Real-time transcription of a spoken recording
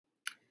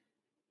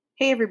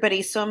Hey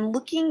everybody, so I'm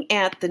looking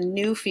at the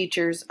new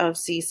features of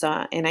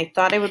Seesaw and I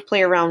thought I would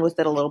play around with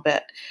it a little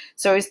bit.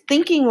 So I was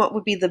thinking what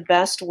would be the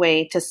best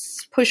way to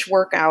push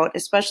work out,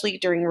 especially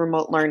during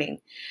remote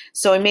learning.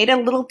 So I made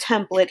a little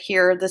template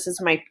here. This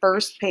is my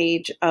first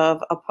page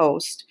of a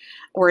post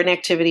or an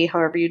activity,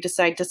 however you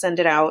decide to send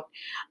it out.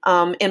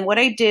 And what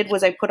I did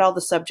was I put all the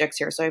subjects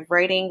here. So I have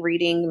writing,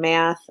 reading,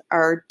 math,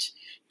 art,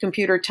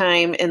 computer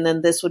time, and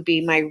then this would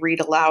be my read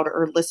aloud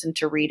or listen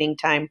to reading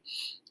time.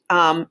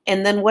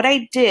 And then what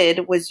I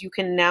did was you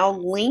can now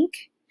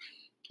link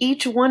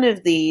each one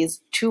of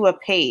these to a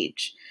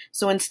page.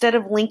 So instead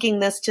of linking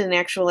this to an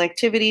actual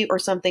activity or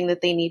something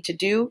that they need to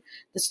do,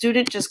 the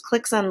student just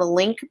clicks on the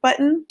link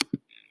button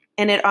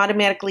and it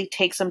automatically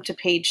takes them to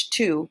page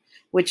 2,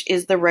 which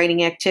is the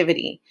writing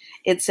activity.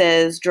 It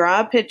says,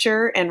 draw a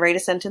picture and write a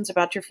sentence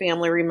about your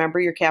family. Remember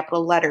your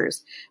capital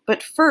letters.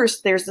 But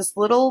first, there's this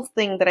little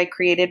thing that I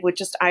created with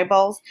just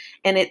eyeballs,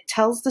 and it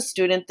tells the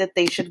student that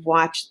they should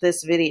watch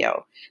this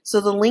video.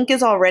 So the link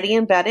is already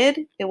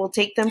embedded. It will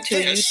take them to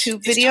a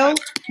YouTube video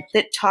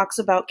that talks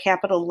about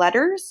capital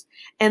letters,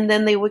 and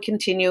then they would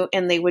continue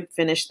and they would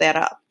finish that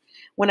up.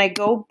 When I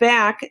go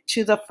back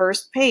to the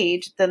first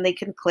page, then they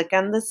can click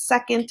on the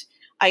second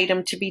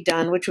item to be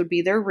done, which would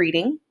be their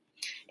reading.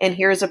 And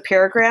here's a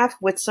paragraph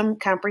with some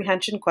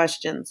comprehension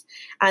questions.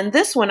 On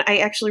this one, I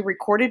actually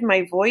recorded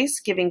my voice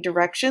giving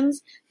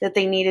directions that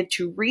they needed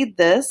to read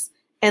this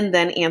and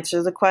then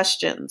answer the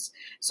questions.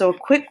 So a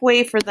quick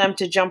way for them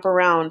to jump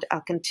around.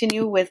 I'll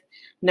continue with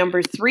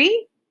number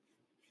 3,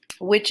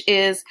 which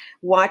is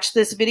watch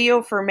this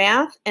video for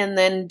math and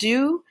then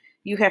do.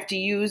 You have to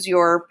use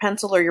your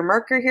pencil or your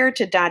marker here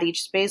to dot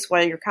each space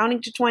while you're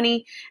counting to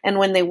 20. And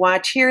when they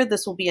watch here,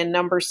 this will be a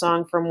number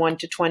song from 1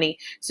 to 20.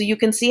 So you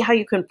can see how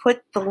you can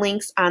put the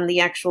links on the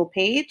actual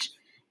page.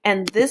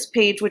 And this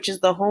page, which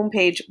is the home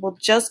page, will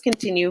just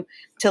continue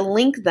to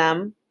link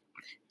them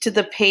to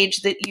the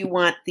page that you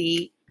want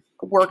the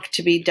work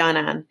to be done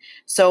on.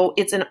 So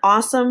it's an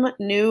awesome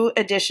new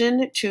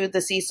addition to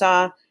the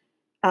Seesaw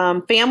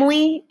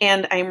family,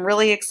 and I'm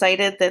really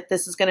excited that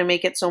this is going to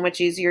make it so much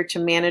easier to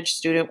manage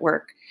student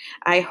work.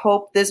 I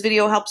hope this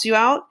video helps you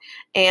out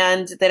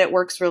and that it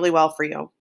works really well for you.